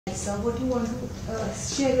So what do you want to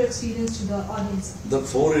share your experience to the audience? The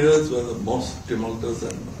 4 years were the most tumultuous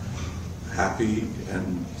and happy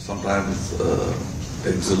and sometimes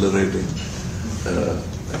exhilarating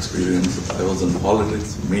experience. I was in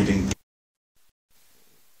politics, meeting.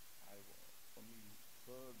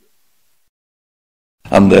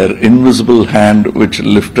 And their invisible hand which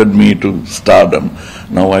lifted me to stardom.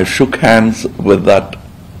 Now I shook hands with that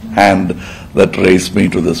hand that raised me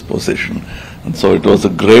to this position. And so it was a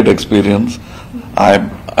great experience.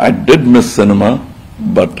 I did miss cinema,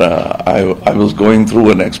 but I was going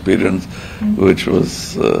through an experience which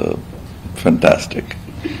was fantastic.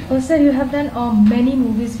 Oh, sir, you have done many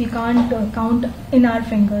movies we can't count in our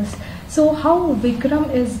fingers. So how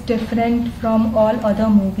Vikram is different from all other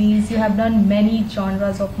movies? You have done many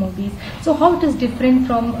genres of movies. So how it is different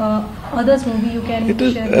from others movie you can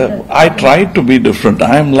share with us? I tried to be different.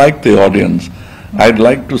 I am like the audience. I'd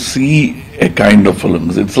like to see a kind of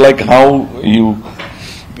films. It's like how you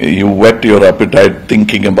whet your appetite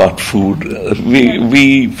thinking about food.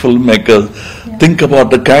 We filmmakers think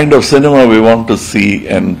about the kind of cinema we want to see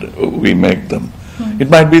and we make them. It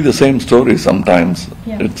might be the same story sometimes,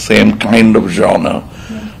 it's same kind of genre,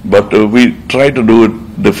 but we try to do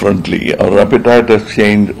it differently. Our appetite has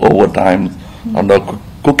changed over time, and our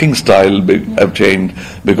cooking style have changed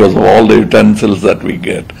because of all the utensils that we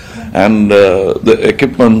get. And the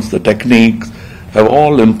equipments, the techniques have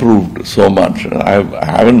all improved so much. I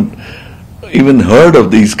haven't even heard of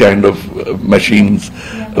these kind of machines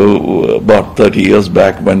about 30 years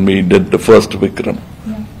back when we did the first Vikram.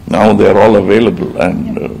 Now they are all available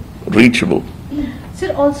and reachable.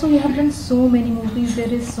 Sir, also you have done so many movies,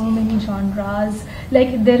 there is so many genres.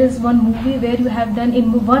 Like there is one movie where you have done,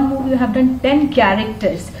 in one movie you have done 10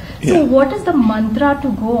 characters. So what is the mantra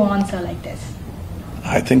to go on, sir, like this?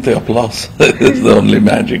 I think the applause is the only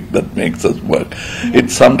magic that makes us work.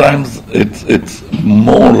 It's sometimes it's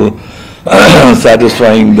more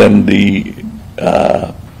satisfying than the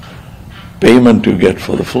payment you get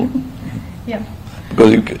for the film.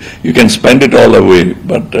 Because you can spend it all away,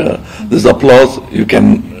 but this applause you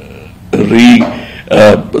can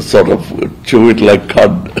sort of chew it like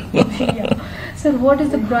cud. Sir, what is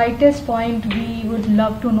the brightest point we would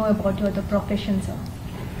love to know about your profession, sir?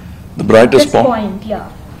 The brightest point?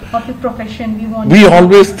 Of your profession we want. We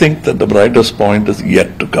always think that the brightest point is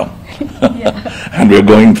yet to come. And we're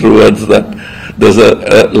going towards that. There's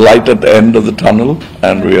a light at the end of the tunnel,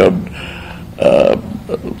 and we are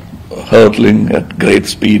hurtling at great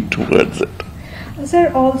speed towards it.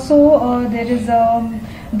 Sir, also there is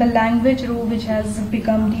the language rule which has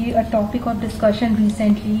become a topic of discussion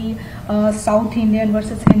recently, South Indian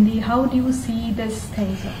versus Hindi. How do you see this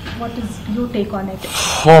thing, sir? What is your take on it?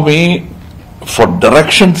 For me, for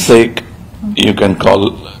direction's sake, you can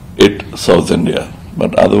call it South India,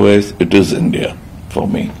 but otherwise it is India for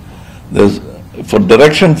me. For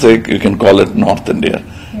direction's sake, you can call it North India,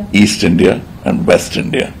 East India and West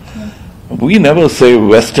India. We never say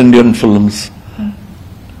West Indian films.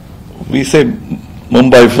 We say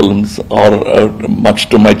Mumbai films, or much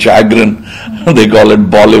to my chagrin, they call it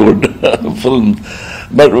Bollywood films.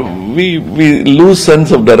 But we lose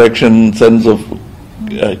sense of direction, sense of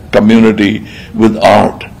community with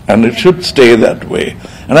art, and it should stay that way.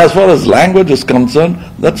 And as far as language is concerned,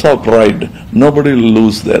 that's our pride. Nobody will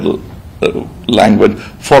lose their language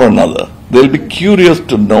for another. They'll be curious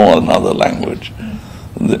to know another language.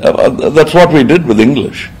 That's what we did with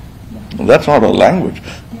English. That's not a language.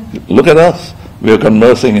 Look at us. We are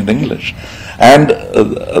conversing in English. And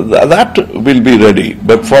that will be ready.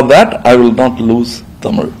 But for that, I will not lose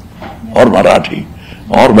Tamil or Marathi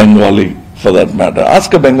or Bengali for that matter.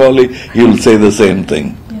 Ask a Bengali, he will say the same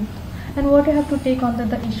thing. And what you have to take on the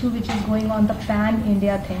issue which is going on, the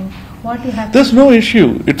pan-India thing? What you have There's no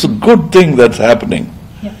issue. It's a good thing that's happening.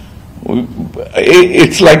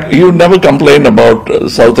 It's like you never complain about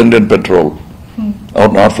South Indian petrol or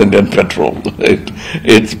North Indian petrol.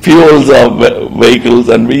 It fuels our vehicles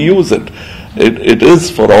and we use it. It is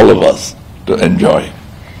for all of us to enjoy.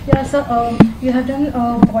 Yeah, sir, you have done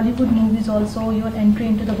Bollywood movies also, your entry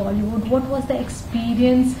into the Bollywood. What was the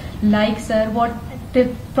experience like, sir? What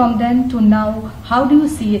from then to now, how do you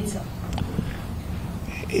see it, sir?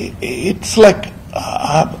 It's like,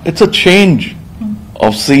 it's a change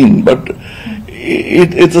of scene, but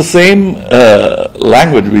it's the same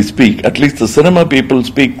language we speak. At least the cinema people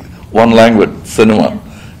speak one language, cinema,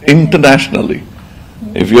 internationally.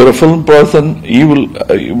 If you're a film person, you will,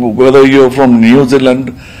 whether you're from New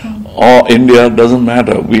Zealand or India, doesn't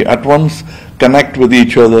matter. We at once connect with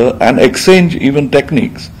each other and exchange even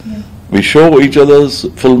techniques. We show each other's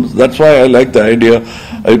films. That's why I like the idea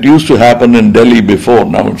It used to happen in Delhi before,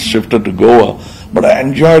 now it's shifted to Goa. But I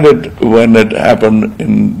enjoyed it when it happened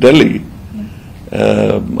in Delhi.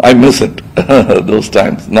 I miss it, those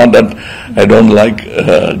times. Not that I don't like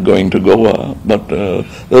going to Goa, but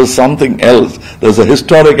there's something else. There's a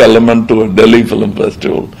historic element to a Delhi Film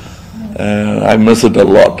Festival. I miss it a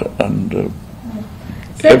lot. And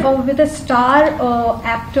Sir, with a star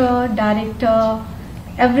actor, director,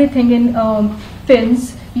 everything in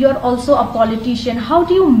films, you're also a politician. How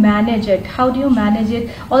do you manage it? How do you manage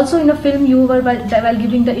it? Also in a film, you were, while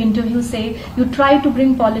giving the interview, say, you try to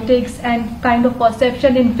bring politics and kind of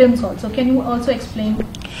perception in films also. Can you also explain?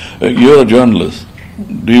 You're a journalist.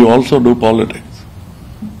 Do you also do politics?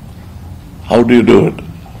 How do you do it?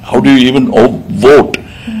 How do you even vote?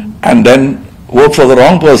 And then vote for the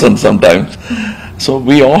wrong person sometimes. So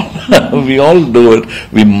we all do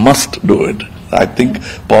it. We must do it. I think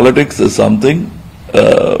politics is something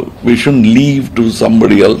we shouldn't leave to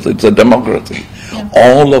somebody else. It's a democracy.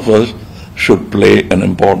 All of us should play an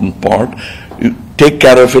important part. You take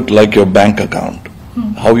care of it like your bank account.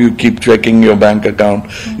 How you keep checking your bank account,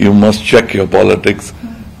 you must check your politics.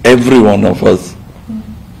 Every one of us.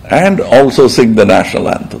 And also sing the national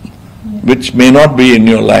anthem, which may not be in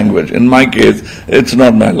your language. In my case, it's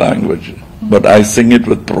not my language, but I sing it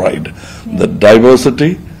with pride. The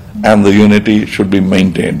diversity and the unity should be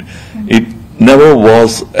maintained. It never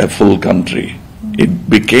was a full country. It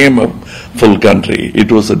became a full country.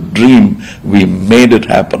 It was a dream. We made it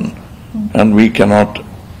happen. And we cannot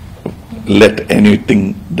let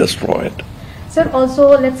anything destroy it. Sir, also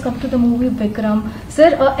let's come to the movie Vikram.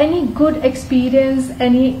 Sir, any good experience,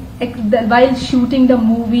 while shooting the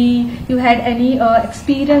movie, you had any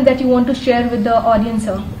experience that you want to share with the audience,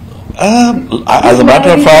 sir? As a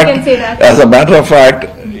matter of fact,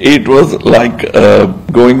 it was like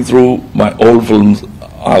going through my old films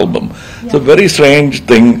album. It's a very strange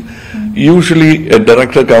thing. Usually a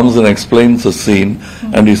director comes and explains a scene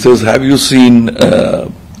and he says, have you seen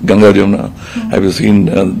Ganga Jamuna? Have you seen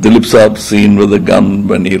Dilip Saab's scene with a gun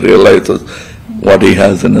when he realizes what he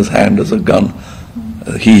has in his hand is a gun?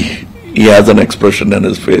 He has an expression in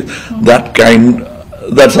his face.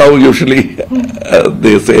 That's how usually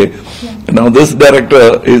they say. Now this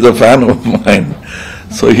director is a fan of mine.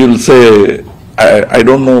 So he'll say, I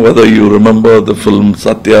don't know whether you remember the film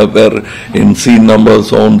Satya, where in scene number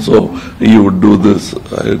so and so you would do this.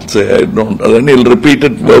 I'd say I don't. And then he'll repeat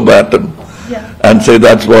it verbatim and say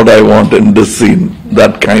that's what I want in this scene.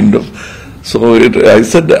 That kind of. So I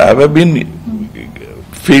said, have I been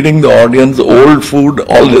feeding the audience old food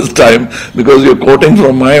all this time because you're quoting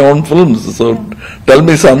from my own films? So tell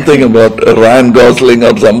me something about Ryan Gosling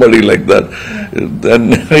or somebody like that.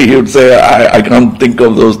 Then he would say, I can't think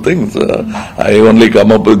of those things. I only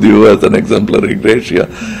come up with you as an exemplary gratia.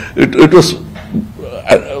 It was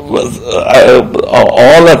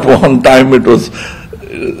all at one time. It was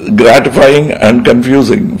gratifying and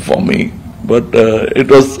confusing for me. But it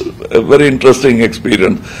was a very interesting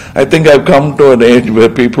experience. I think I've come to an age where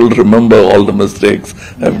people remember all the mistakes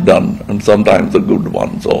I've done, and sometimes the good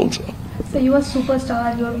ones also. So you are a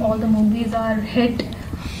superstar, all the movies are hit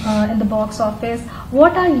in the box office.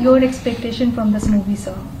 What are your expectations from this movie,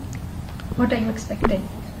 sir? What are you expecting?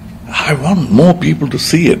 I want more people to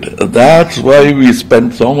see it. That's why we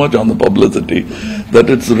spend so much on the publicity, that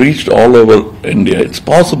it's reached all over India. It's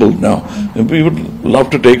possible now. And we would love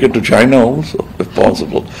to take it to China also, if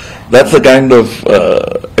possible. That's the kind of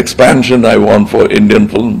expansion I want for Indian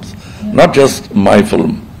films. Not just my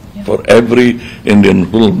film, for every Indian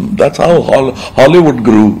film. That's how Hollywood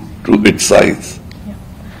grew to its size.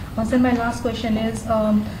 Also, my last question is,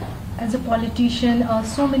 as a politician,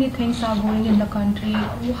 so many things are going in the country.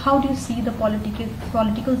 How do you see the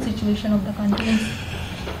political situation of the country?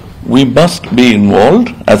 We must be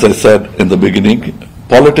involved. As I said in the beginning,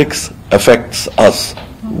 politics affects us.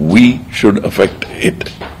 We should affect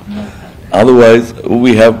it. Otherwise,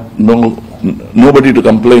 we have nobody to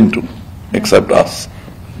complain to except us.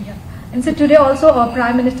 And so today also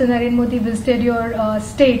Prime Minister Narendra Modi visited your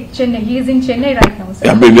state, Chennai. He is in Chennai right now, sir.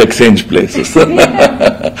 Yeah, we exchange places.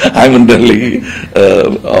 I'm in Delhi,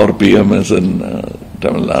 our PM is in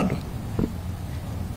Tamil Nadu.